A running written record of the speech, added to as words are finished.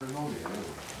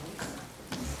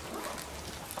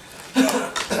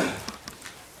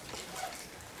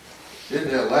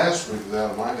last week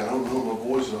without a mic. I don't know if my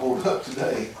voice will hold up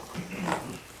today.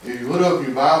 If you would open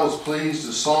your Bibles, please,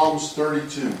 to Psalms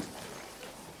 32.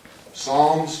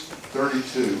 Psalms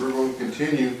 32. We're going to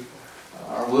continue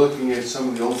our looking at some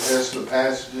of the Old Testament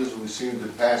passages we seem to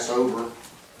pass over.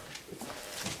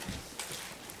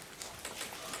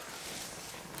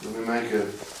 Let me make a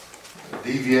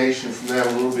deviation from that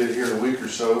a little bit here in a week or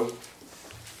so.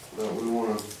 But we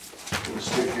want to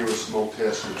stick here with some Old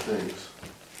Testament things.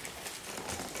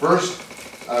 First,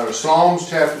 Psalms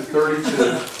chapter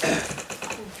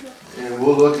 32. And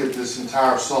we'll look at this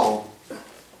entire psalm.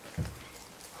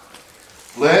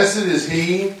 Blessed is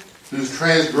he whose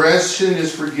transgression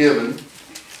is forgiven,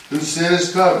 whose sin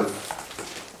is covered.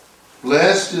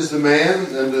 Blessed is the man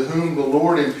unto whom the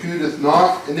Lord imputeth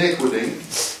not iniquity,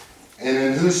 and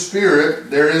in whose spirit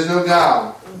there is no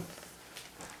guile.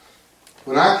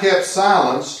 When I kept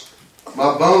silence,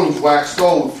 my bones waxed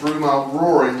old through my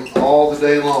roaring all the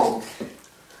day long.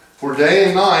 For day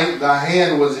and night thy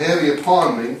hand was heavy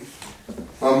upon me.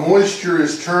 My moisture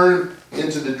is turned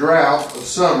into the drought of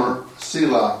summer,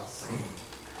 Selah.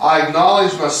 I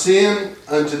acknowledge my sin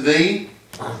unto thee,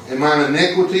 and mine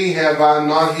iniquity have I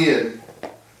not hid.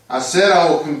 I said, I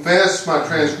will confess my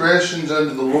transgressions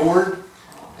unto the Lord,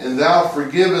 and thou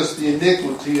forgivest the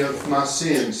iniquity of my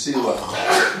sin, Selah.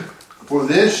 For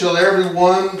this shall every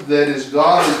one that is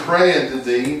godly pray unto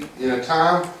thee in a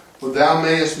time when thou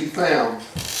mayest be found.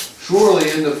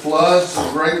 Surely in the floods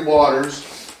of great waters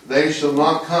they shall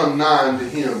not come nigh unto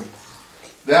him.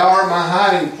 Thou art my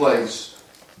hiding place.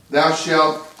 Thou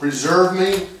shalt preserve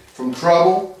me from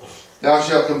trouble. Thou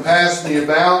shalt compass me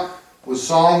about with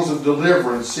songs of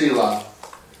deliverance, Selah.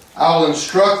 I will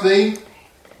instruct thee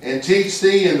and teach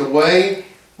thee in the way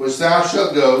which thou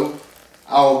shalt go.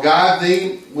 I will guide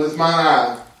thee with mine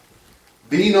eye.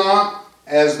 Be not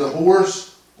as the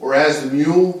horse or as the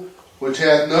mule, which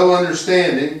hath no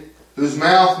understanding, whose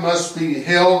mouth must be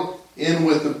held in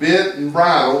with the bit and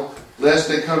bridle, lest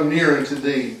they come near unto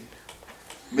thee.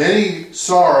 Many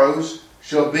sorrows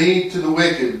shall be to the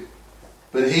wicked,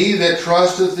 but he that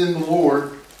trusteth in the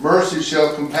Lord, mercy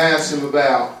shall compass him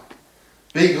about.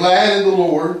 Be glad in the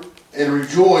Lord, and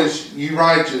rejoice, ye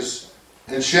righteous,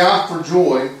 and shout for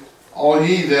joy, all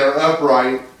ye that are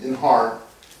upright in heart.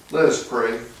 Let us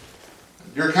pray.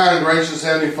 Dear kind and gracious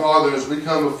Heavenly Father, as we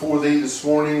come before Thee this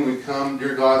morning, we come,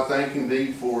 dear God, thanking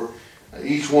Thee for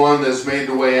each one that's made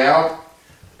their way out.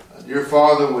 Dear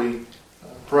Father, we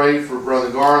pray for Brother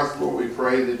Garth. Lord, we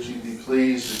pray that You be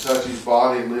pleased to touch his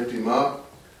body and lift him up.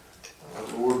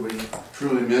 Lord, we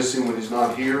truly miss him when he's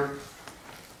not here.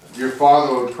 Dear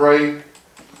Father, we pray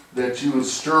that You would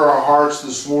stir our hearts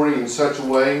this morning in such a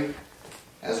way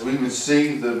as we would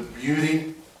see the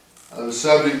beauty of the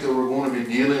subject that we're going to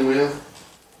be dealing with.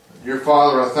 Dear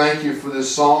Father, I thank You for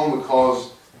this psalm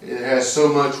because it has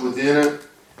so much within it.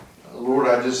 Lord,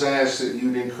 I just ask that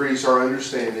You'd increase our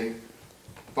understanding.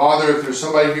 Father, if there's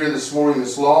somebody here this morning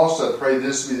that's lost, I pray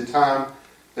this be the time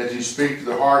that You speak to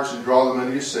their hearts and draw them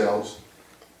unto Yourselves.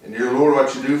 And dear Lord,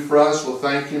 what You do for us, we'll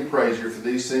thank You and praise You for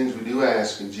these things we do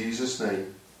ask in Jesus'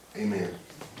 name. Amen.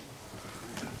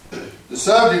 The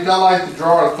subject I'd like to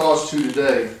draw across to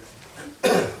today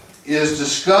is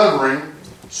discovering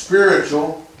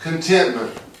spiritual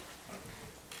contentment.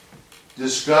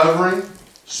 Discovering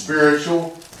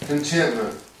spiritual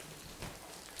contentment.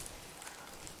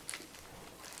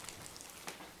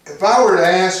 If I were to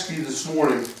ask you this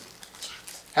morning,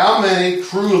 how many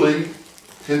truly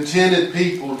contented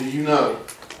people do you know?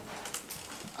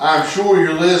 I'm sure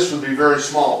your list would be very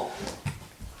small.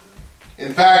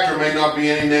 In fact, there may not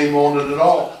be any name on it at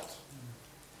all.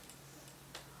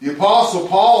 The Apostle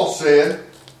Paul said,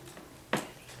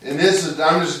 and this is,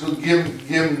 I'm just going to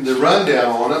give the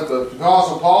rundown on it, but the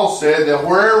Apostle Paul said that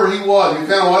wherever he was, he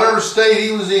found whatever state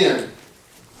he was in,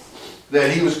 that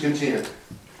he was content.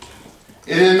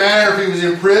 It didn't matter if he was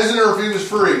in prison or if he was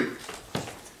free.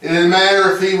 It didn't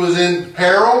matter if he was in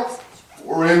peril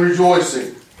or in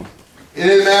rejoicing. It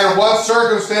didn't matter what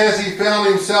circumstance he found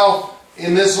himself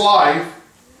in this life,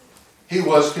 he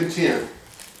was content.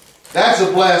 That's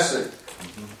a blessing.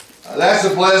 That's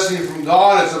a blessing from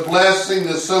God. It's a blessing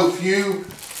that so few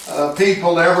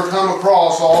people ever come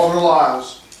across all their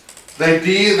lives.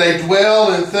 They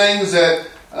dwell in things that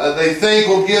they think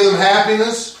will give them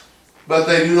happiness, but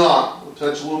they do not. We'll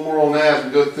touch a little more on that as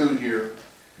we go through here.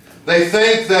 They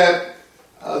think that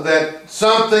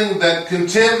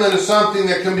contentment is something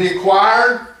that can be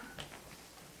acquired,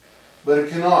 but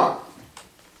it cannot.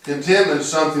 Contentment is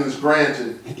something that's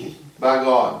granted by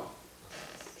God.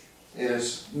 And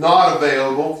it's not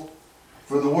available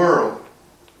for the world.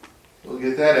 We'll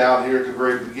get that out here at the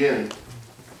very beginning.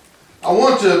 I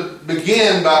want to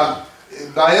begin by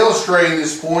illustrating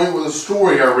this point with a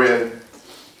story I read.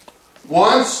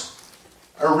 Once,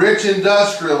 a rich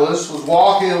industrialist was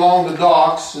walking along the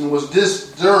docks and was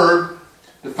disturbed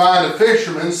to find a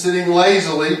fisherman sitting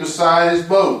lazily beside his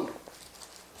boat.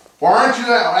 "Why aren't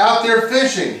you out there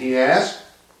fishing?" he asked.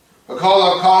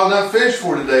 "Because I've caught enough fish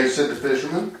for today," said the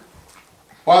fisherman.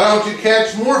 "Why don't you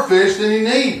catch more fish than you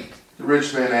need?" the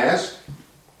rich man asked.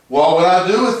 "What would I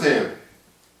do with them?"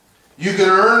 "You could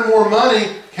earn more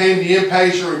money," came the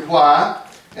impatient reply,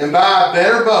 "and buy a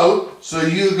better boat so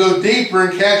you could go deeper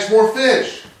and catch more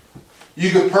fish.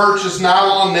 You could purchase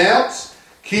nylon nets,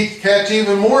 catch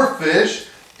even more fish,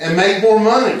 and make more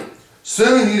money.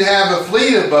 Soon you'd have a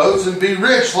fleet of boats and be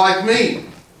rich like me."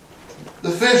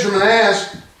 The fisherman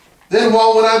asked, "Then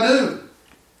what would I do?"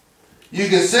 "You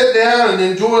can sit down and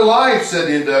enjoy life," said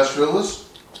the industrialist.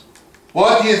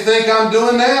 "What do you think I'm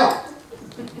doing now?"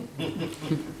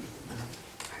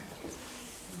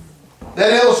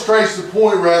 That illustrates the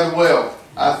point rather well,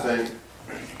 I think.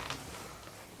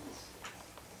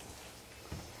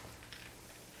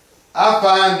 I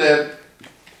find that,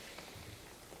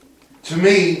 to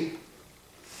me,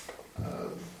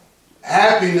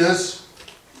 happiness,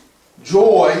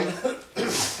 joy,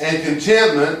 and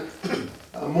contentment,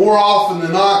 more often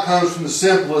than not, comes from the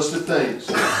simplest of things.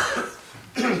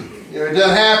 It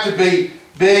doesn't have to be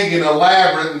big and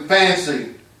elaborate and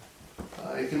fancy.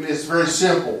 It's very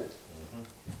simple.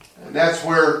 And that's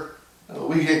where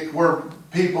where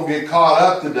people get caught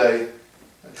up today,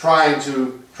 trying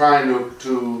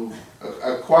to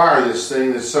acquire this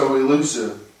thing that's so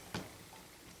elusive.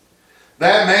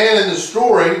 That man in the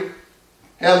story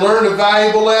had learned a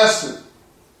valuable lesson.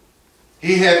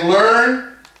 He had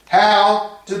learned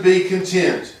how to be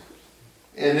content,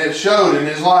 and it showed in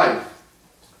his life.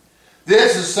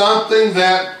 This is something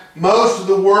that most of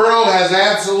the world has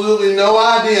absolutely no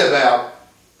idea about.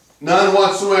 None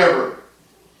whatsoever.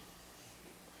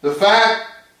 In fact,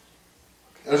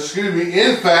 if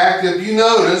you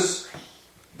notice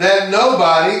that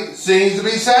nobody seems to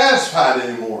be satisfied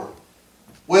anymore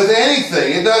with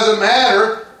anything. It doesn't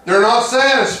matter. They're not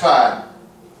satisfied.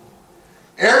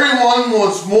 Everyone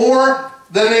wants more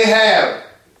than they have.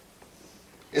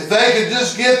 If they could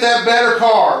just get that better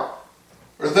car,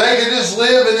 or if they could just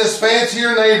live in this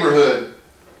fancier neighborhood,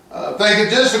 if they could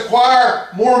just acquire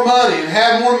more money and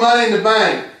have more money in the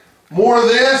bank, more of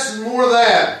this and more of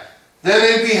that, then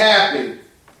they'd be happy.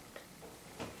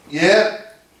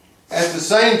 Yet, at the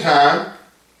same time,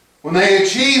 when they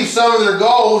achieve some of their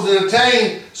goals and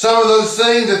attain some of those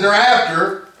things that they're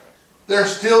after, they're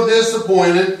still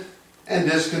disappointed and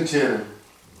discontented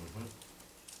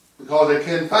because they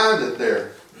couldn't find it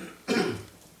there.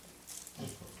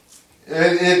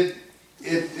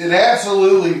 It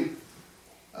absolutely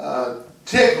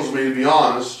tickles me, to be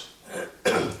honest.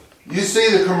 You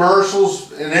see the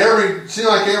commercials, and it seems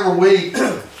like every week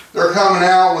they're coming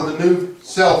out with a new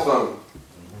cell phone.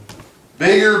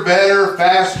 Bigger, better,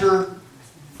 faster,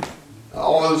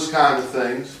 all those kind of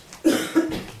things.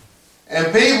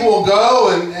 And people will go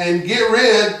and get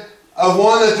rid of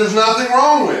one that there's nothing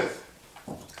wrong with.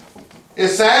 It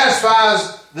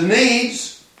satisfies the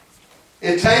needs.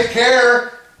 It takes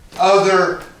care of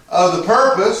the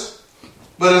purpose,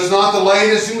 but it's not the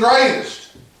latest and greatest.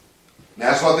 And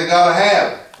that's what they got to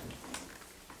have.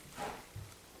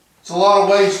 It's a lot of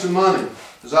waste of money,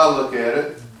 as I look at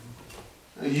it.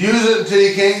 Use it until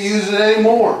you can't use it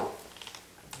anymore,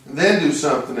 and then do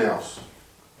something else.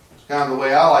 It's kind of the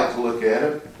way I like to look at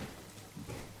it.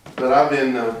 But I've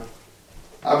been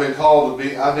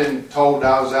told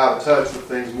I was out of touch with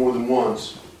things more than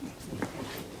once.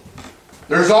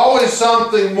 There's always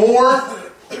something more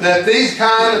that these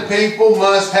kind of people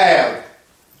must have.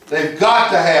 They've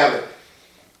got to have it,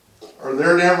 or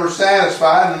they're never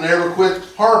satisfied and never quit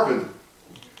harping.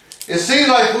 It seems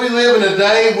like we live in a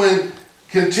day when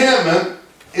contentment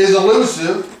is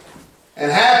elusive and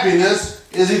happiness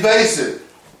is evasive.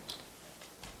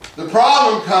 The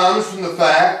problem comes from the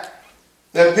fact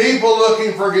that people are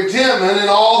looking for contentment in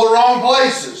all the wrong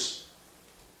places.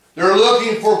 They're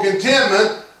looking for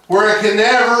contentment where it can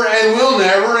never and will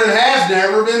never and has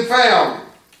never been found.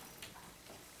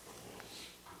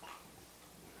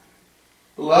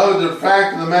 Beloved, the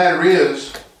fact of the matter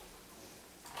is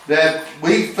that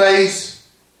we face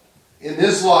in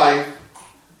this life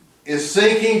is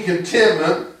seeking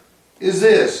contentment is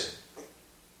this.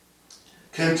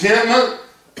 Contentment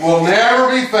will never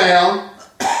be found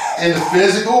in the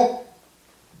physical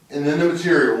and in the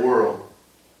material world.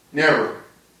 Never.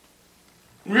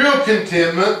 Real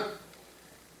contentment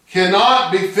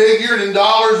cannot be figured in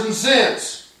dollars and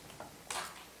cents.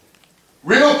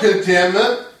 Real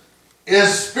contentment is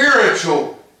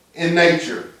spiritual in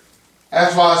nature.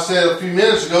 That's why I said a few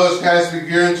minutes ago it has to be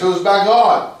given to us by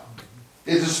God.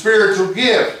 It's a spiritual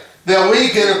gift that we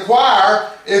can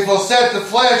acquire if we'll set the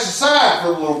flesh aside for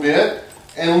a little bit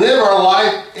and live our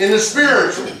life in the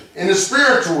spiritual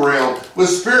realm, with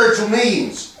spiritual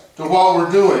means to what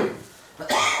we're doing.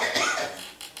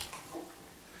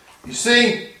 You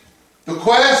see, the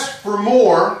quest for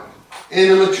more in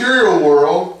the material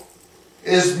world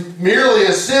is merely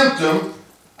a symptom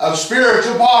of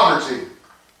spiritual poverty.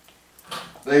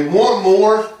 They want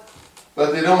more,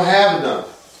 but they don't have enough.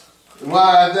 And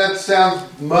while that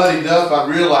sounds muddied up, I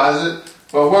realize it.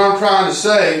 But what I'm trying to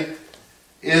say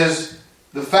is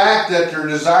the fact that they're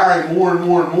desiring more and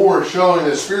more and more is showing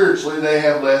that spiritually they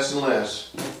have less and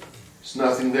less. It's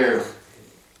nothing there.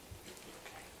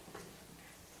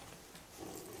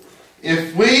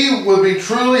 If we would be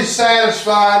truly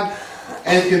satisfied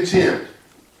and content,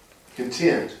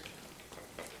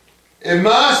 it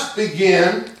must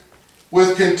begin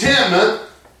with contentment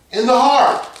in the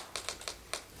heart.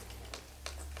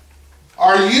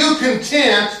 Are you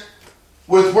content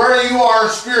with where you are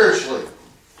spiritually?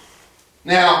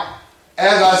 Now,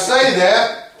 as I say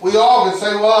that, we all can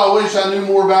say, well, I wish I knew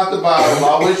more about the Bible.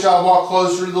 I wish I walked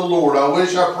closer to the Lord. I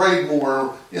wish I prayed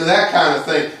more. That kind of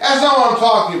thing. That's not what I'm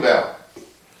talking about.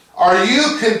 Are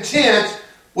you content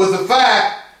with the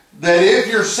fact that if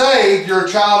you're saved, you're a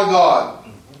child of God?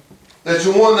 That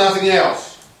you want nothing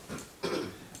else?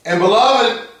 And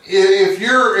beloved, if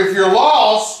you're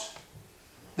lost,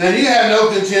 then you have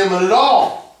no contentment at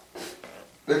all.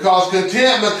 Because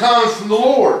contentment comes from the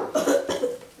Lord.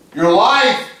 Your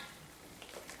life,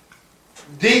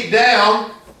 deep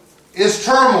down, is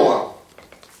turmoil.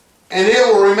 And it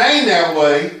will remain that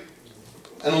way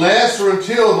unless or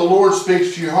until the Lord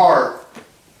speaks to your heart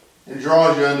and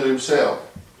draws you unto Himself.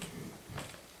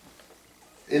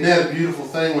 Isn't that a beautiful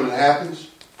thing when it happens?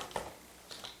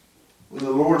 When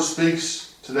the Lord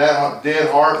speaks to that dead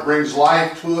heart, brings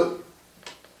life to it,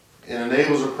 and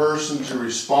enables a person to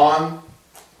respond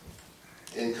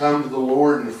and come to the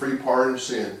Lord in the free pardon of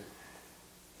sin.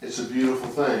 It's a beautiful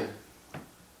thing.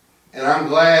 And I'm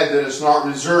glad that it's not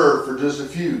reserved for just a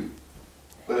few,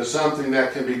 but it's something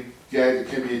that can be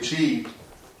achieved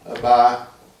by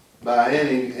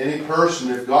any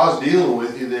person. If God's dealing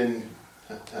with you, then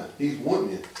He's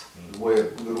wanting you. A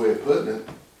good way of putting it.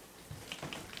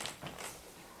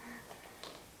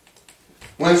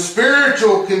 When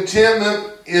spiritual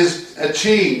contentment is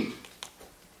achieved,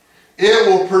 it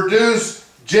will produce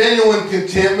genuine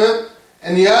contentment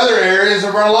in the other areas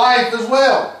of our life as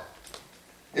well.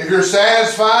 If you're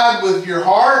satisfied with your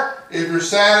heart, if you're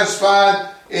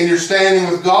satisfied in your standing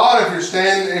with God, if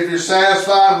you're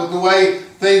satisfied with the way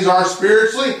things are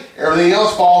spiritually, everything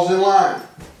else falls in line.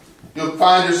 You'll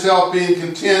find yourself being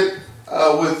content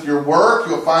with your work.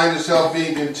 You'll find yourself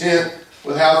being content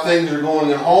with how things are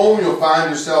going at home. You'll find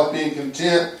yourself being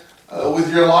content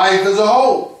with your life as a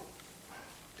whole.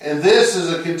 And this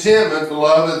is a contentment,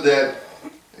 beloved, that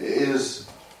is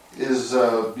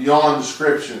beyond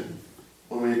description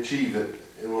when we achieve it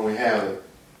and when we have it.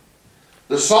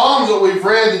 The Psalms that we've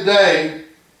read today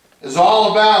is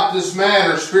all about this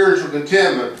matter of spiritual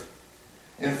contentment.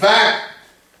 In fact,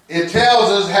 it tells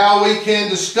us how we can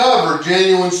discover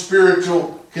genuine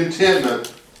spiritual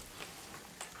contentment.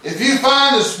 If you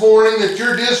find this morning that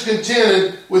you're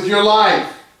discontented with your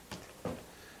life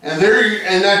and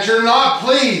that you're not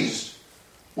pleased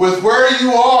with where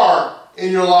you are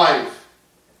in your life,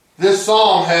 this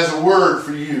psalm has a word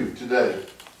for you today.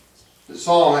 The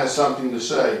psalm has something to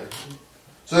say.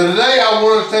 So today I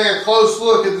want to take a close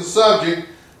look at the subject,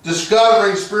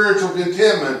 discovering spiritual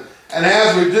contentment. And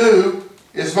as we do,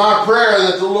 it's my prayer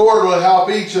that the Lord will help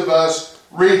each of us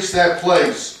reach that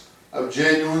place of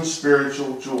genuine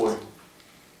spiritual joy.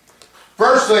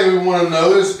 First thing we want to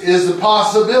notice is the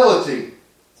possibility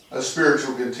of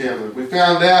spiritual contentment. We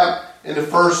found out in the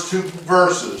first two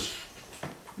verses.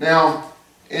 Now,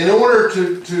 in order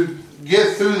to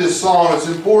get through this psalm, it's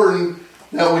important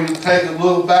that we take a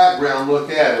little background look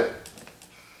at it.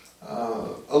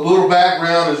 A little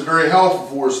background is very helpful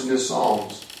for us in this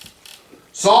Psalms.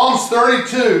 Psalms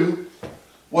 32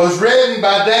 was written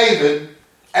by David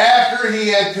after he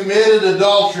had committed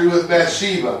adultery with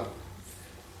Bathsheba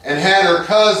and had her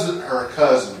husband,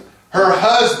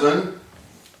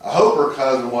 I hope her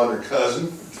cousin wasn't her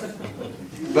cousin,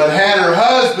 but had her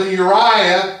husband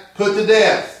Uriah put to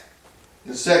death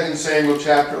in 2 Samuel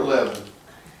chapter 11.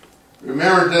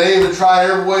 Remember, David tried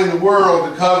every way in the world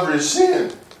to cover his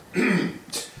sin.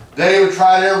 David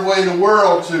tried every way in the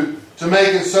world to make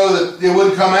it so that it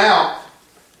wouldn't come out.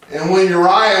 And when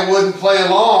Uriah wouldn't play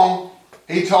along,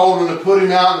 he told him to put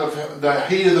him out in the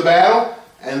heat of the battle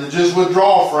and to just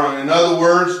withdraw from him. In other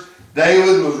words,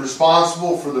 David was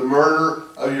responsible for the murder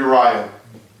of Uriah.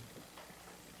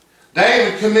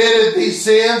 David committed these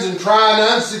sins and tried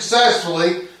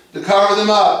unsuccessfully to cover them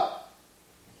up.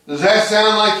 Does that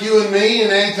sound like you and me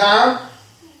in any time?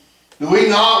 Do we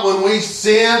not, when we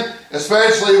sin,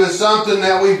 especially with something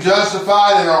that we've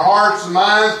justified in our hearts and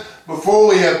minds before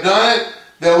we have done it,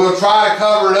 that we'll try to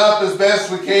cover it up as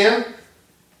best we can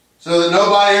so that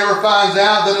nobody ever finds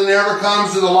out, that it never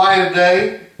comes to the light of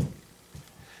day?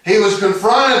 He was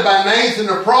confronted by Nathan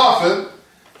the prophet,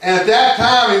 and at that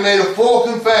time he made a full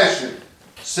confession.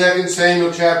 2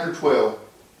 Samuel chapter 12.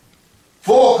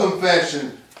 Full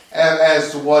confession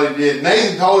as to what he did.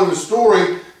 Nathan told him a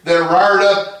story that riled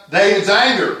up David's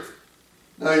anger.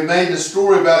 Now he made the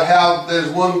story about how there's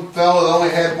one fellow that only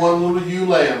had one little ewe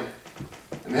lamb,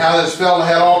 and how this fellow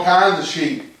had all kinds of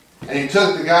sheep, and he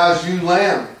took the guy's ewe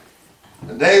lamb.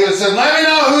 And David said, "Let me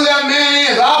know who that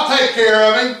man is. I'll take care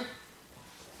of him."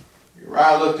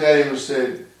 Uriah looked at him and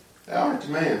said, "Thou art the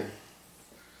man."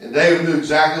 And David knew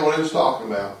exactly what he was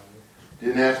talking about.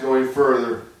 Didn't have to go any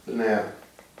further than that.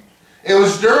 It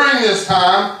was during this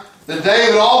time that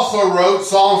David also wrote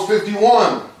Psalms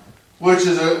 51, which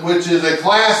is a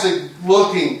classic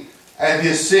looking at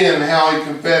his sin and how he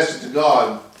confessed it to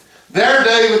God. There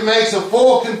David makes a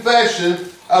full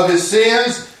confession of his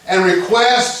sins and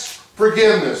requests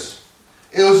forgiveness.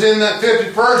 It was in that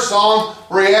 51st Psalm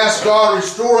where he asked God,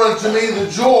 "Restore unto me the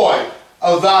joy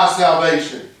of thy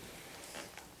salvation."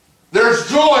 There's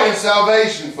joy in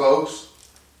salvation, folks.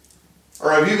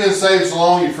 Or have you been saved so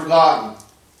long you've forgotten?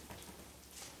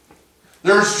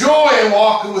 There's joy in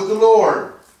walking with the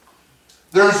Lord.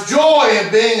 There's joy in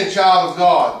being a child of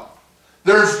God.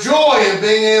 There's joy in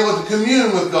being able to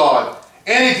commune with God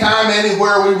anytime,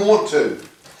 anywhere we want to.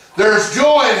 There's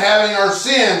joy in having our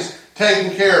sins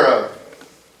taken care of.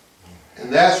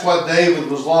 And that's what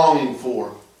David was longing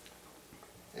for.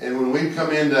 And when we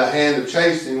come into a hand of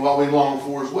chastening, what we long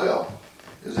for as well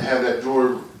is to have that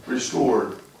joy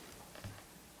restored.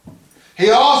 He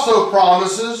also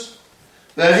promises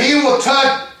that he will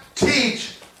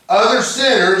teach other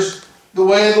sinners the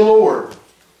way of the Lord.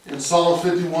 In Psalm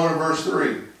 51 and verse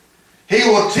 3. He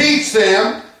will teach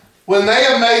them when they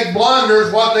have made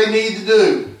blunders what they need to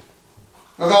do.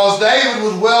 Because David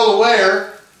was well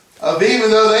aware of, even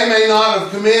though they may not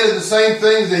have committed the same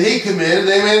things that he committed,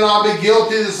 they may not be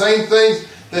guilty of the same things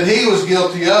that he was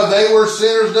guilty of, they were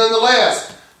sinners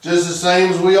nonetheless, just the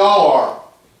same as we all are.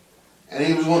 And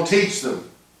he was going to teach them,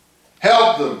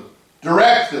 help them,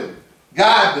 direct them,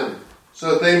 guide them,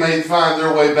 so that they may find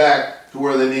their way back to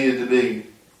where they needed to be.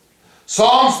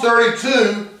 Psalms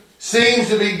 32 seems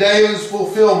to be David's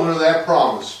fulfillment of that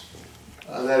promise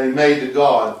that he made to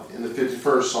God in the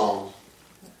 51st Psalm.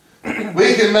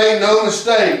 We can make no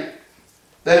mistake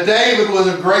that David was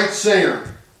a great singer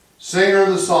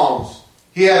of the Psalms.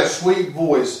 He had a sweet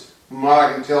voice, from what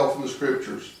I can tell from the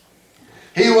Scriptures.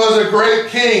 He was a great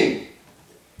king.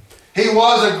 He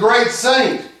was a great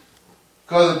saint,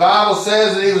 because the Bible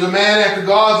says that he was a man after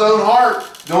God's own heart.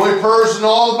 The only person in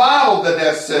all the Bible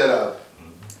that's said of.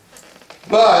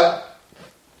 But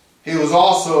he was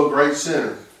also a great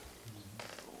sinner.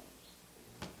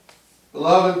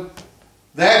 Beloved,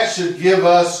 that should give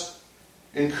us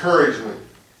encouragement.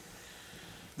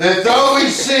 That though we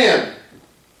sin,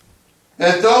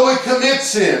 that though we commit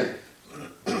sin,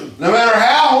 no matter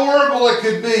how horrible it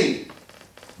could be,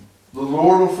 the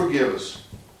Lord will forgive us.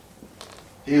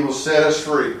 He will set us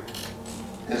free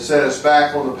and set us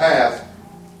back on the path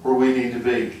where we need to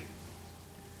be.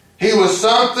 He was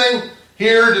something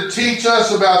here to teach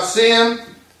us about sin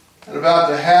and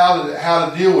about how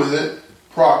to deal with it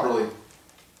properly.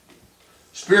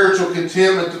 Spiritual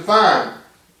contentment to find.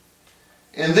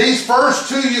 In these first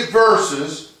two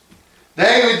verses,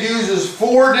 David uses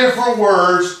 4 different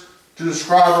words to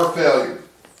describe our failure.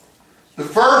 The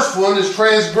first one is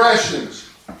transgressions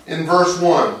in verse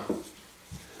 1.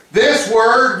 This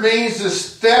word means to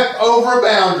step over a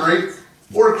boundary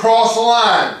or to cross a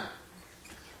line.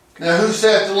 Now, who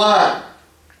set the line?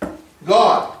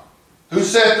 God. Who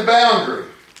set the boundary?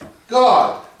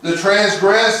 God. To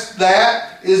transgress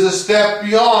that is a step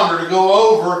beyond, or to go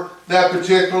over that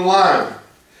particular line.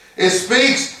 It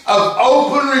speaks of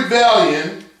open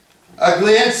rebellion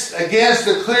against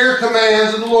the clear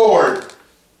commands of the Lord.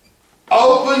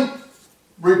 Open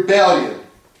rebellion.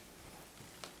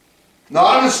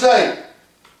 Not a mistake.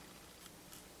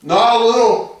 Not a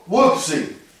little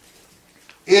whoopsie.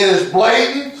 It is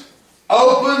blatant,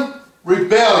 open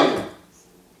rebellion.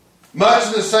 Much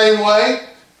in the same way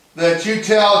that you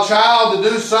tell a child to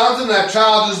do something, that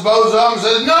child just bows up and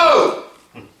says, no!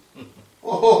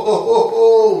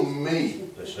 Oh, me.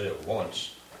 They say it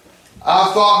once.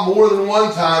 I've thought more than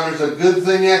one time there's a good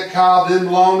thing that child didn't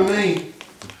belong to me.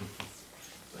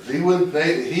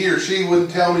 He or she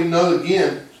wouldn't tell me no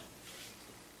again.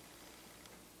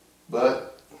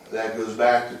 But that goes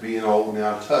back to being old and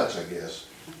out of touch, I guess.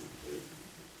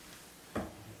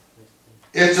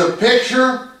 It's a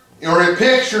picture, or it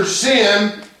pictures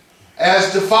sin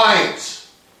as defiance.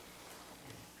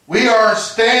 We are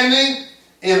standing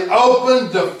in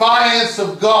open defiance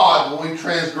of God when we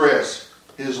transgress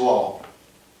His law.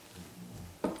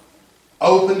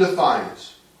 Open defiance.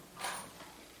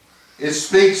 It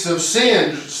speaks of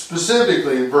sin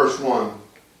specifically in verse 1.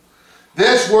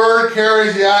 This word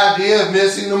carries the idea of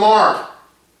missing the mark.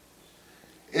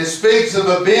 It speaks of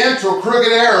a bent or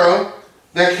crooked arrow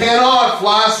that cannot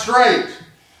fly straight.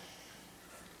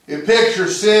 It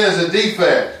pictures sin as a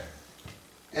defect.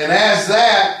 And as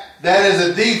that is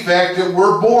a defect that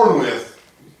we're born with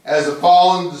as the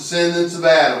fallen descendants of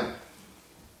Adam.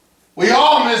 We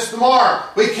all miss the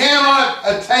mark. We cannot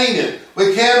attain it.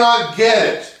 We cannot get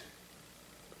it.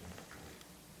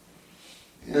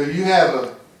 You know, you have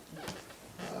a...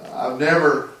 I've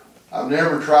never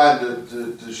tried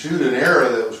to shoot an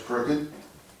arrow that was crooked,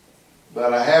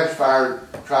 but I have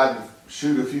tried to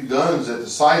shoot a few guns that the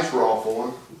sights were off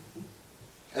on.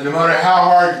 And no matter how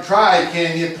hard you try, you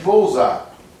can't hit the bullseye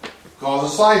because the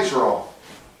sights are off.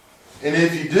 And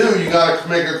if you do, you got to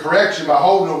make a correction by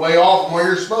holding it way off from where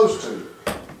you're supposed to.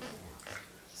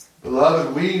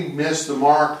 Beloved, we miss the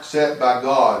mark set by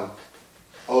God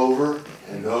over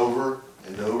and over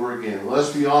and over again.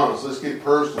 Let's be honest. Let's get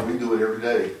personal. We do it every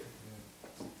day.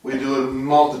 We do it a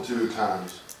multitude of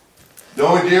times. The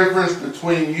only difference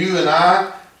between you and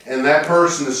I and that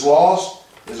person that's lost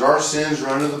is our sins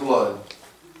run in the blood.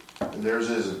 And theirs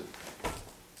isn't.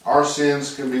 Our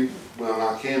sins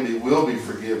will be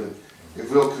forgiven.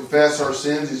 If we'll confess our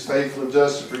sins, He's faithful and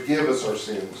just to forgive us our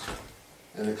sins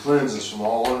and to cleanse us from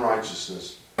all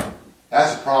unrighteousness.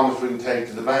 That's a promise we can take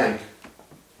to the bank.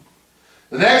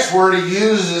 The next word He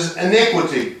uses is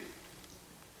iniquity.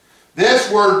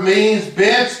 This word means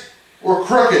bent or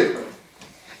crooked.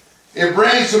 It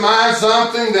brings to mind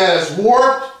something that is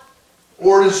warped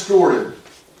or distorted.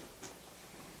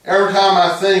 Every time I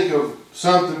think of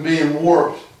something being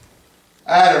warped,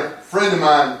 I had a friend of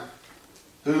mine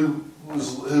who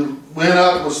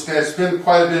had spent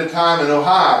quite a bit of time in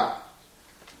Ohio.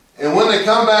 And when they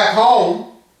come back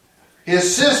home,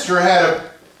 his sister had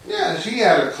a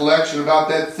collection about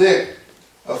that thick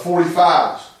of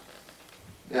 45s.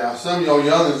 Now, some of y'all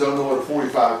youngins don't know what a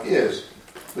 45 is,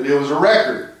 but it was a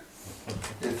record.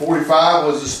 And 45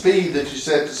 was the speed that you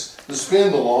set the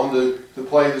spindle on to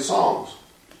play the songs.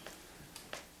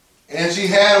 And she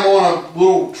had them on a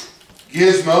little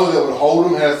gizmo that would hold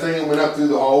them, had a thing that went up through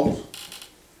the holes,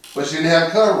 but she didn't have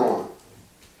a cover on it.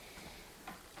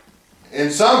 And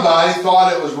somebody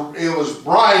thought it was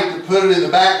bright to put it in the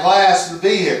back glass of the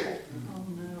vehicle.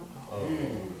 Oh,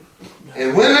 no.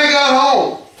 And when they got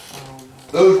home,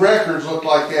 those records looked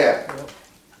like that.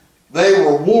 They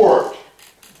were warped.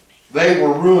 They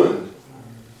were ruined.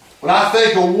 When I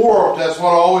think of warped, that's what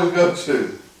I always go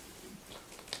to.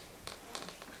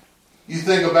 You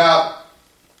think about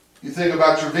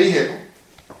your vehicle.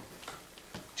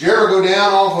 Did you ever go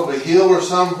down off of a hill or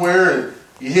somewhere and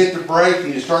you hit the brake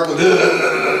and you start going,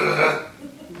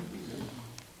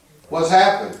 what's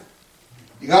happened?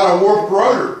 You got a warped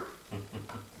rotor.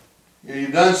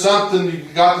 You've done something, you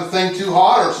got the thing too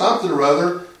hot or something or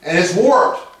other, and it's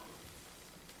warped.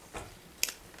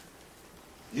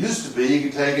 Used to be you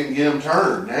could take it and get them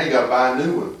turned. Now you got to buy a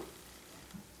new one.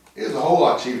 It was a whole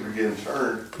lot cheaper to get them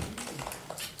turned.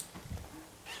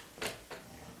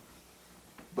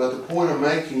 But the point I'm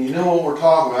making, you know what we're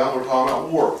talking about? We're talking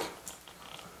about warp.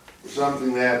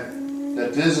 Something that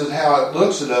this is how it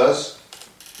looks at us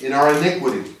in our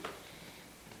iniquity.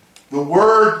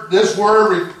 This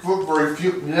word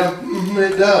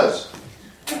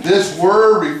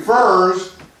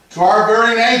refers to our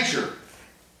very nature,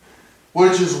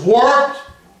 which is warped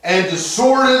and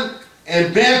distorted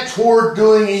and bent toward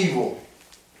doing evil.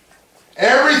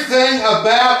 Everything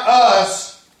about us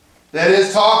that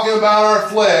is talking about our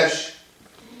flesh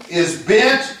is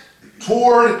bent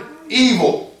toward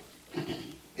evil.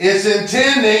 It's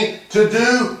intending to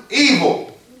do evil.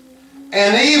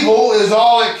 And evil is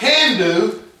all it can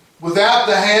do without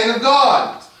the hand of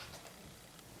God.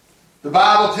 The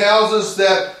Bible tells us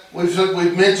that,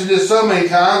 we've mentioned this so many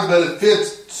times, but it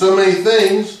fits so many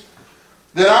things,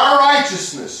 that our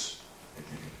righteousness,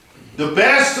 the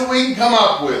best that we can come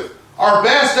up with, our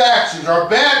best actions, our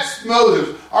best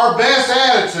motives, our best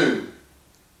attitude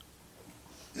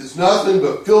is nothing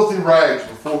but filthy rags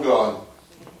before God.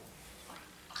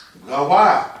 Now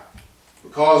why?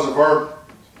 Because of our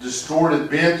distorted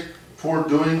bent toward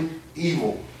doing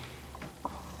evil.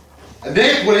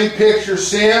 Iniquity pictures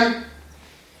sin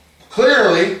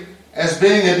clearly as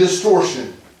being a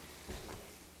distortion.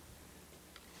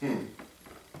 Did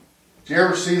you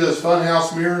ever see those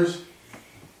funhouse mirrors?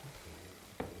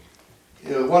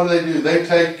 What do? They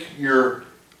take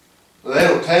they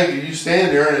don't take it, you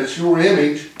stand there and it's your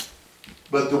image,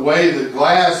 but the way the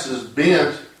glass is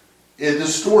bent, it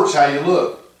distorts how you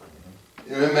look.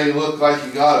 It may look like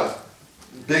you got a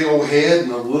big old head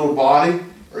and a little body,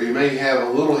 or you may have a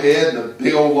little head and a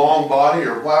big old long body,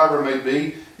 or whatever it may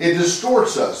be. It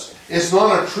distorts us. It's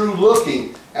not a true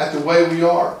looking at the way we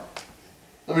are.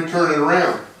 Let me turn it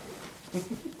around.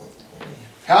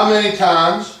 How many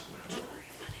times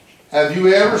have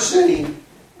you ever seen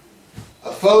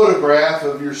a photograph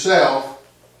of yourself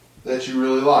that you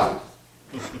really liked?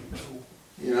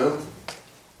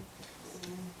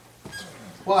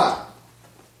 Why?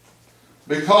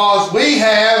 Because we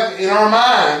have in our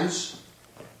minds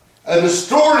a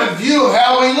distorted view of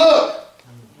how we look.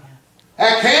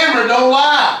 That camera don't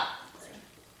lie.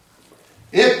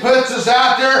 It puts us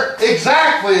out there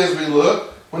exactly as we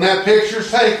look when that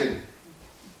picture's taken.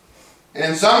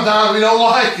 And sometimes we don't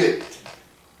like it.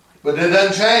 But it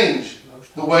doesn't change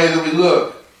the way that we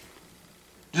look.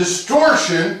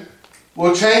 Distortion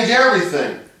will change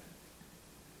everything.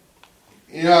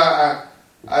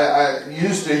 I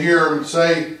used to hear them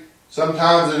say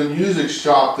sometimes in a music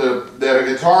shop that a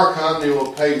guitar company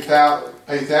will pay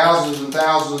thousands and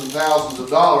thousands and thousands of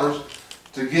dollars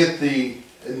to get the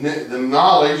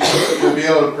knowledge to be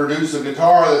able to produce a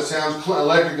guitar that sounds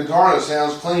electric guitar that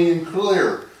sounds clean and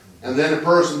clear. And then the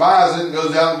person buys it and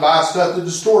goes out and buys stuff to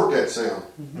distort that sound.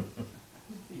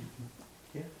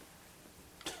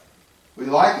 We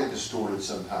like it distorted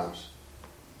sometimes.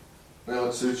 Well,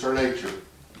 it suits our nature.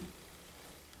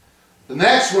 The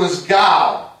next one is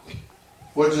guile,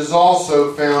 which is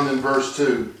also found in verse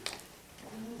 2.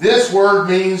 This word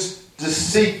means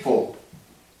deceitful.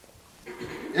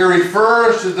 It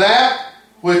refers to that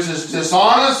which is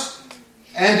dishonest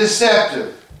and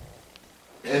deceptive.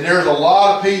 And there's a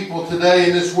lot of people today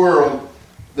in this world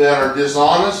that are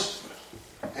dishonest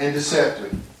and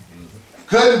deceptive.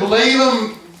 Couldn't believe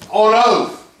them on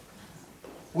oath.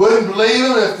 Wouldn't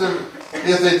believe them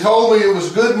if they told me it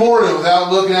was good morning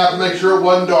without looking out to make sure it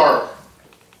wasn't dark.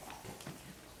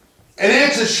 And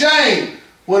it's a shame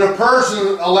when a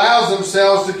person allows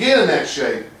themselves to get in that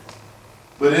shape.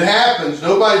 But it happens.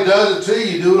 Nobody does it to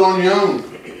you. You do it on your own.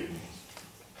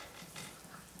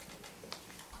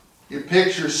 You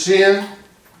picture sin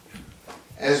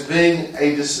as being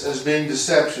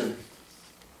deception.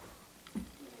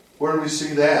 Where do we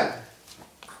see that?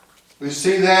 We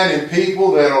see that in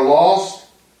people that are lost,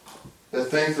 that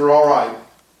think they're all right.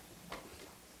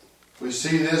 We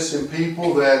see this in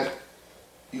people that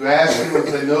you ask them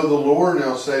if they know the Lord, and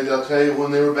they'll tell you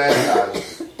when they were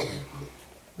baptized.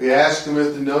 We ask them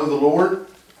if they know the Lord,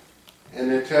 and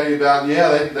they tell you about,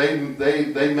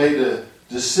 they made a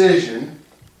decision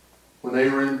when they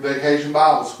were in vacation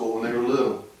Bible school when they were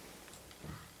little.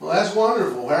 Well, that's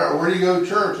wonderful. Where do you go to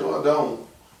church? Well, I don't.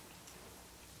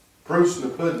 Proof's in the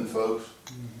pudding, folks.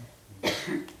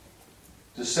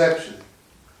 Deception.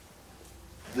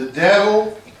 The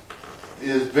devil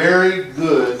is very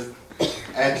good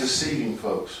at deceiving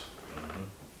folks.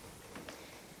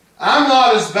 I'm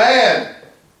not as bad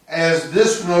as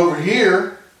this one over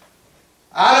here.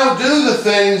 I don't do the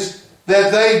things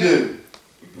that they do.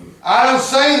 I don't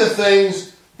say the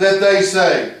things that they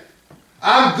say.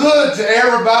 I'm good to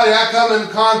everybody I come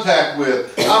into contact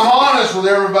with. I'm honest with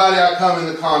everybody I come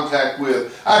into contact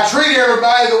with. I treat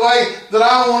everybody the way that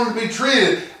I want to be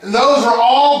treated. And those are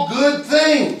all good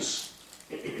things.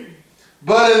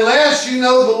 But unless you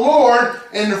know the Lord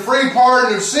and the free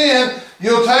pardon of sin,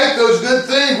 you'll take those good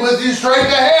things with you straight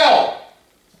to hell.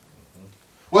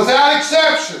 Without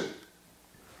exception.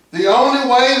 The only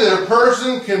way that a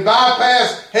person can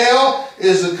bypass hell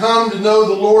is to come to know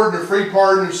the Lord and the free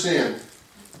pardon of sin.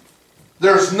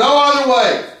 There's no other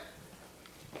way.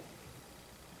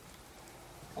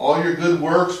 All your good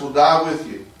works will die with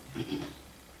you.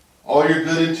 All your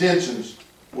good intentions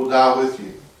will die with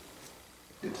you.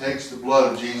 It takes the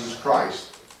blood of Jesus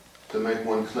Christ to make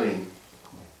one clean.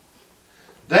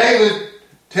 David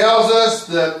tells us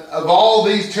that of all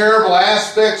these terrible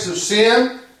aspects of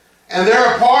sin, and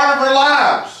they're a part of our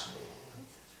lives.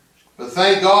 But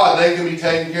thank God they can be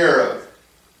taken care of.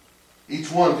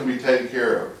 Each one can be taken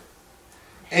care of.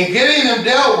 And getting them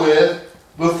dealt with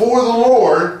before the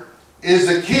Lord is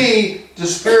the key to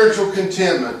spiritual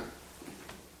contentment.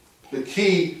 The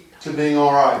key to being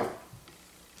all right.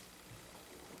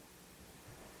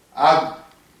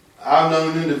 I've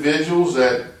known individuals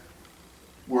that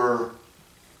were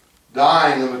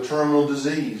dying of a terminal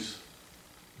disease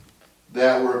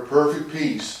that were at perfect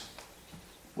peace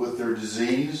with their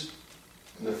disease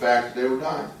and the fact that they were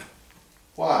dying.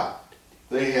 Why?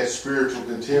 They had spiritual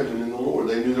contentment in the Lord.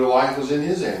 They knew their life was in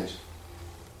His hands.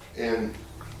 And,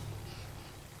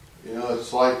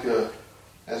 it's like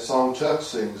that song Chuck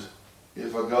sings,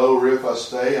 if I go or if I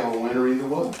stay, I'm a winner either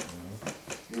way.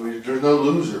 There's no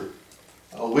loser.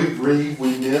 We grieve,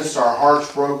 we miss, our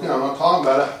heart's broken. I'm not talking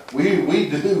about it. We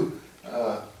do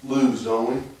lose,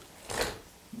 don't we?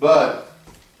 But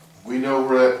we know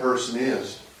where that person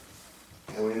is.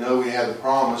 And we know we have the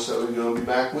promise that we're going to be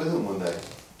back with Him one day.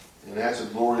 And that's a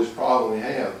glorious problem we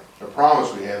have. A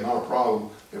promise we have, not a problem.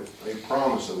 A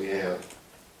promise that we have.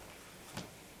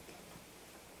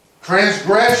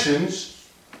 Transgressions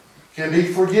can be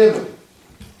forgiven.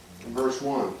 In verse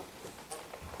 1.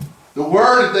 The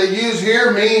word that they use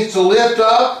here means to lift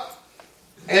up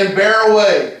and bear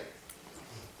away.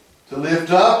 To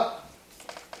lift up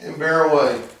and bear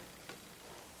away.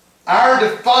 Our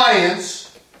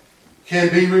defiance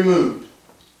can be removed.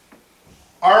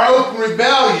 Our open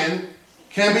rebellion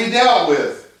can be dealt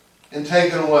with and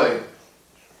taken away.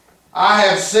 I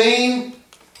have seen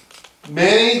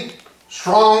many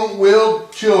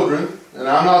strong-willed children, and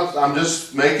I'm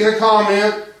just making a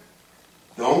comment.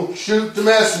 Don't shoot the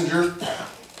messenger.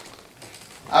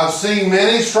 I've seen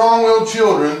many strong-willed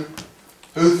children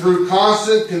who, through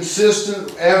constant,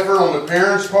 consistent effort on the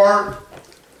parents' part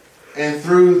and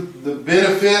through the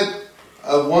benefit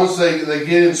of once they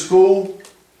get in school,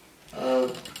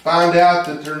 find out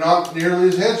that they're not nearly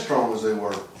as headstrong as they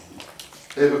were.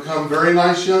 They become very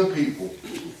nice young people.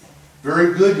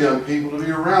 Very good young people to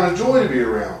be around, a joy to be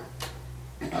around.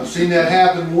 I've seen that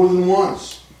happen more than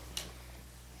once.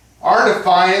 Our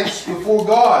defiance before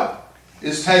God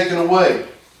is taken away.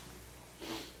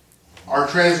 Our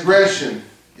transgression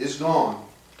is gone.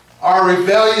 Our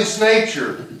rebellious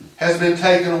nature has been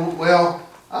taken away. Well,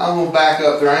 I'm going to back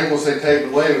up there. I ain't going to say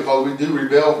taken away because we do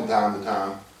rebel from time to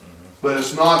time. But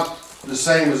it's not the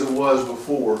same as it was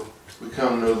before we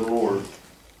come to know the Lord.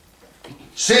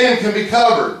 Sin can be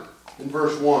covered in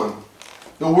verse 1.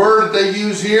 The word that they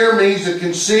use here means to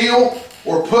conceal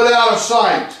or put out of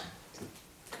sight.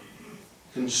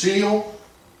 Conceal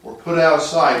or put out of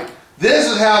sight. This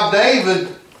is how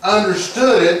David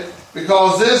understood it,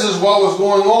 because this is what was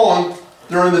going on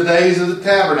during the days of the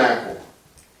tabernacle.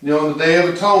 On the Day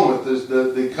of Atonement,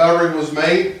 the covering was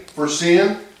made for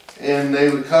sin, and they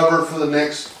would cover it for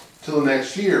till the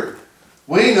next year.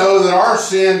 We know that our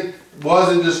sin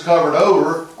wasn't just covered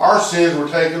over, our sins were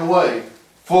taken away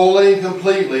fully and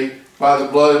completely by the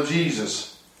blood of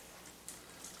Jesus.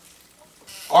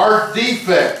 Our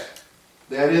defect,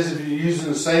 that is, if you're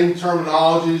using the same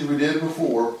terminology as we did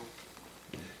before,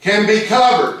 can be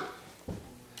covered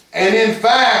and in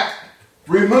fact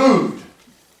removed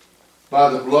by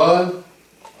the blood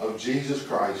of Jesus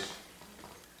Christ.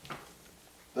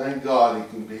 Thank God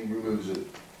He removes it.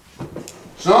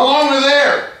 It's no longer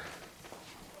there.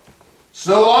 It's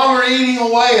no longer eating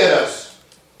away at us.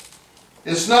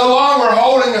 It's no longer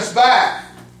holding us back.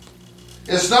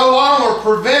 It's no longer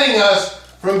preventing us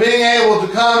from being able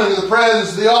to come into the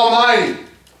presence of the Almighty.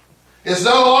 It's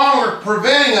no longer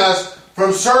preventing us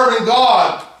from serving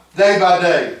God day by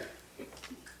day.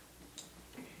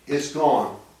 It's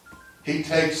gone. He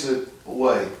takes it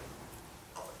away.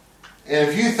 And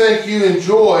if you think you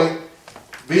enjoy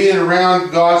being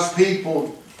around God's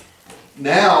people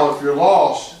now, if you're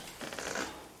lost,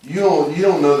 you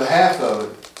don't know the half of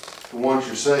it once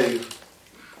you're saved.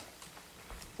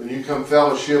 When you come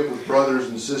fellowship with brothers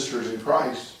and sisters in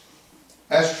Christ,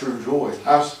 that's true joy.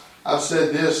 I've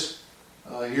said this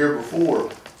here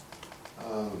before.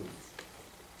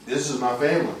 This is my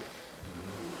family.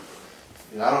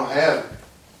 I don't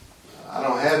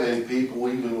have any people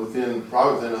even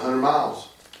probably within 100 miles,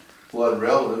 blood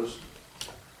relatives.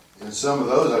 And some of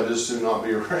those I just do not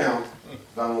be around,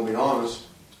 if I'm going to be honest.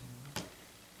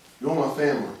 You're my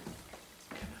family.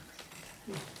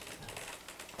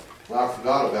 Well, I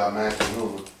forgot about Mac and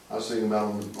Wilma. I was thinking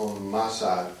about on my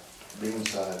side, Dean's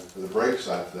side, or the break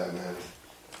side for that matter.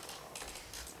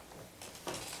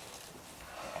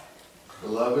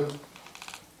 Beloved,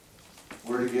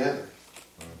 we're together.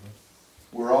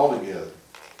 We're all together.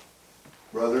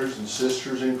 Brothers and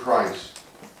sisters in Christ.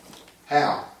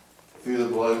 How? Through the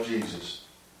blood of Jesus.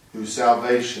 Through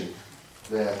salvation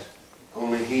that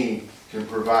only He can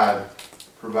provide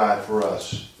for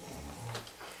us.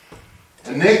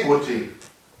 Iniquity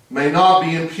may not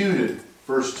be imputed,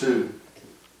 verse 2.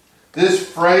 This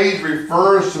phrase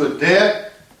refers to a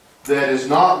debt that is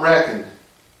not reckoned,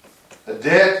 a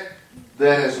debt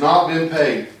that has not been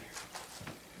paid.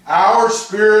 Our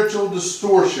spiritual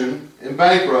distortion in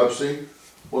bankruptcy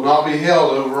will not be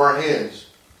held over our heads.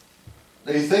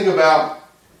 Now you think about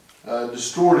a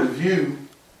distorted view.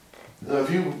 If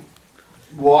you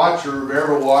watch or have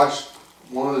ever watched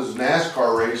one of those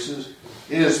NASCAR races,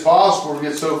 it is possible to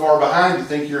get so far behind you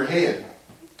think you're ahead.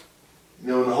 And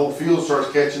the whole field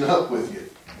starts catching up with you.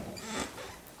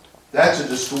 That's a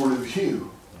distorted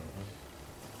view.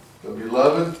 But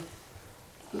beloved,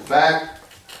 the fact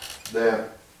that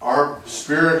our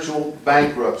spiritual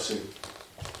bankruptcy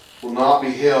will not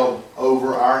be held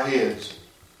over our heads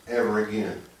ever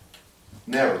again.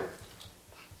 Never.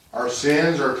 Our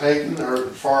sins are taken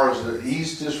as far as the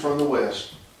east is from the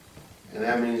west. And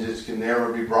that means it can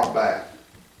never be brought back.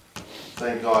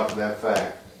 Thank God for that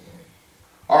fact.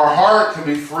 Our heart can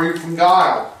be free from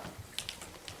guile.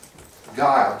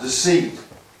 Guile, deceit.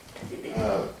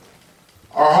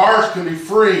 Our hearts can be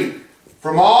free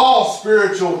from all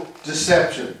spiritual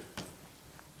deception.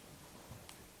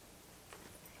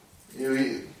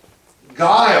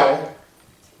 Guile,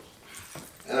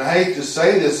 and I hate to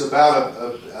say this about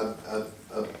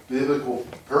a biblical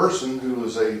person who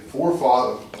was a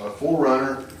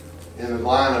forerunner in the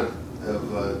line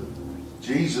of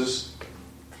Jesus,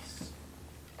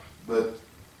 but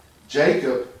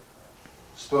Jacob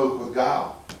spoke with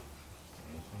guile.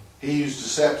 He used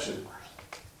deception.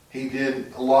 He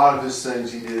did a lot of his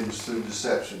things he did was through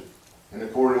deception. And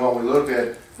according to what we looked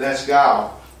at, that's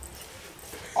guile.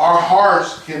 Our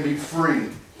hearts can be free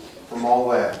from all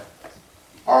that.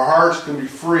 Our hearts can be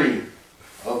free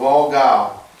of all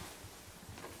guile.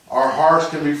 Our hearts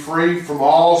can be free from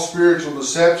all spiritual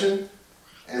deception,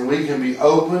 and we can be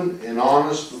open and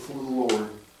honest before the Lord.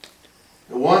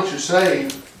 And once you're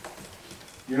saved,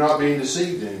 you're not being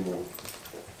deceived anymore.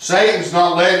 Satan's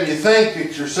not letting you think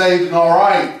that you're saved and all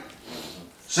right.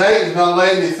 Satan's not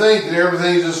letting you think that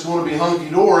everything's just going to be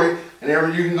hunky-dory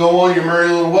and you can go on your merry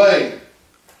little way.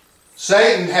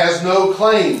 Satan has no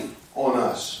claim on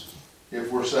us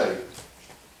if we're saved.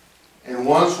 And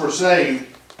once we're saved,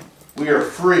 we are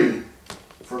free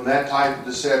from that type of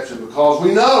deception because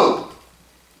we know.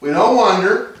 We don't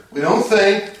wonder. We don't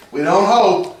think. We don't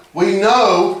hope. We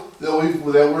know that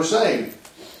we're saved.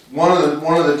 One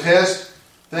of the test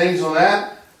things on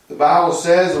that, the Bible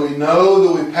says that we know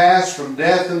that we pass from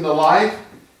death into life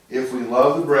if we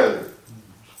love the brethren.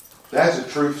 That's a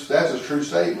true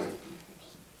statement.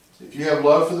 If you have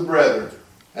love for the brethren,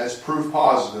 that's proof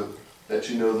positive that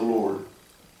you know the Lord.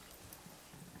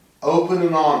 Open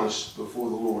and honest before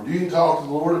the Lord. You can talk to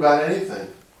the Lord about anything,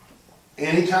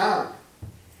 anytime,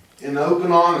 in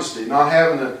open honesty, not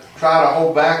having to try to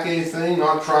hold back anything,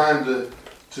 not trying to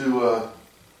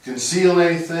conceal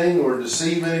anything or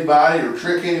deceive anybody or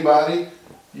trick anybody.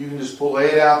 You can just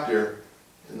lay it out there,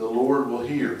 and the Lord will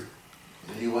hear,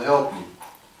 and He will help you.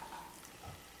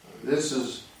 This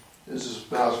is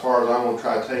about as far as I'm going to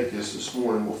try to take this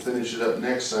morning. We'll finish it up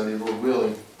next Sunday, Lord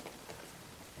willing.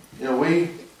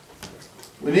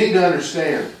 We need to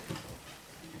understand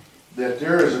that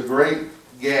there is a great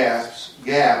gap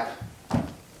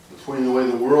between the way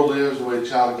the world lives and the way the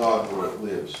child of God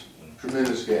lives.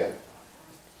 Tremendous gap.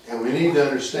 And we need to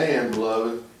understand,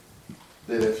 beloved,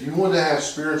 that if you want to have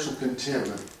spiritual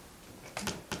contentment,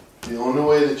 the only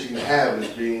way that you can have it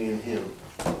is being in Him.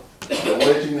 The only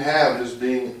way that you can have it is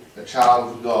being a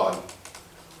child of God.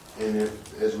 And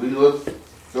as we go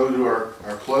to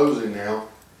our closing now,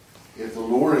 if the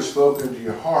Lord has spoken to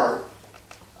your heart,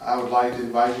 I would like to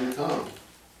invite you to come.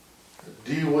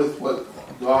 Deal with what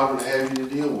God would have you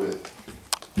to deal with.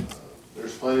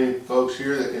 There's plenty of folks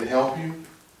here that can help you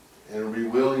and will be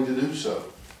willing to do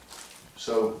so.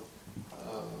 So,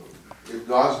 if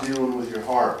God's dealing with your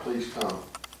heart, please come.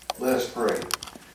 Let us pray.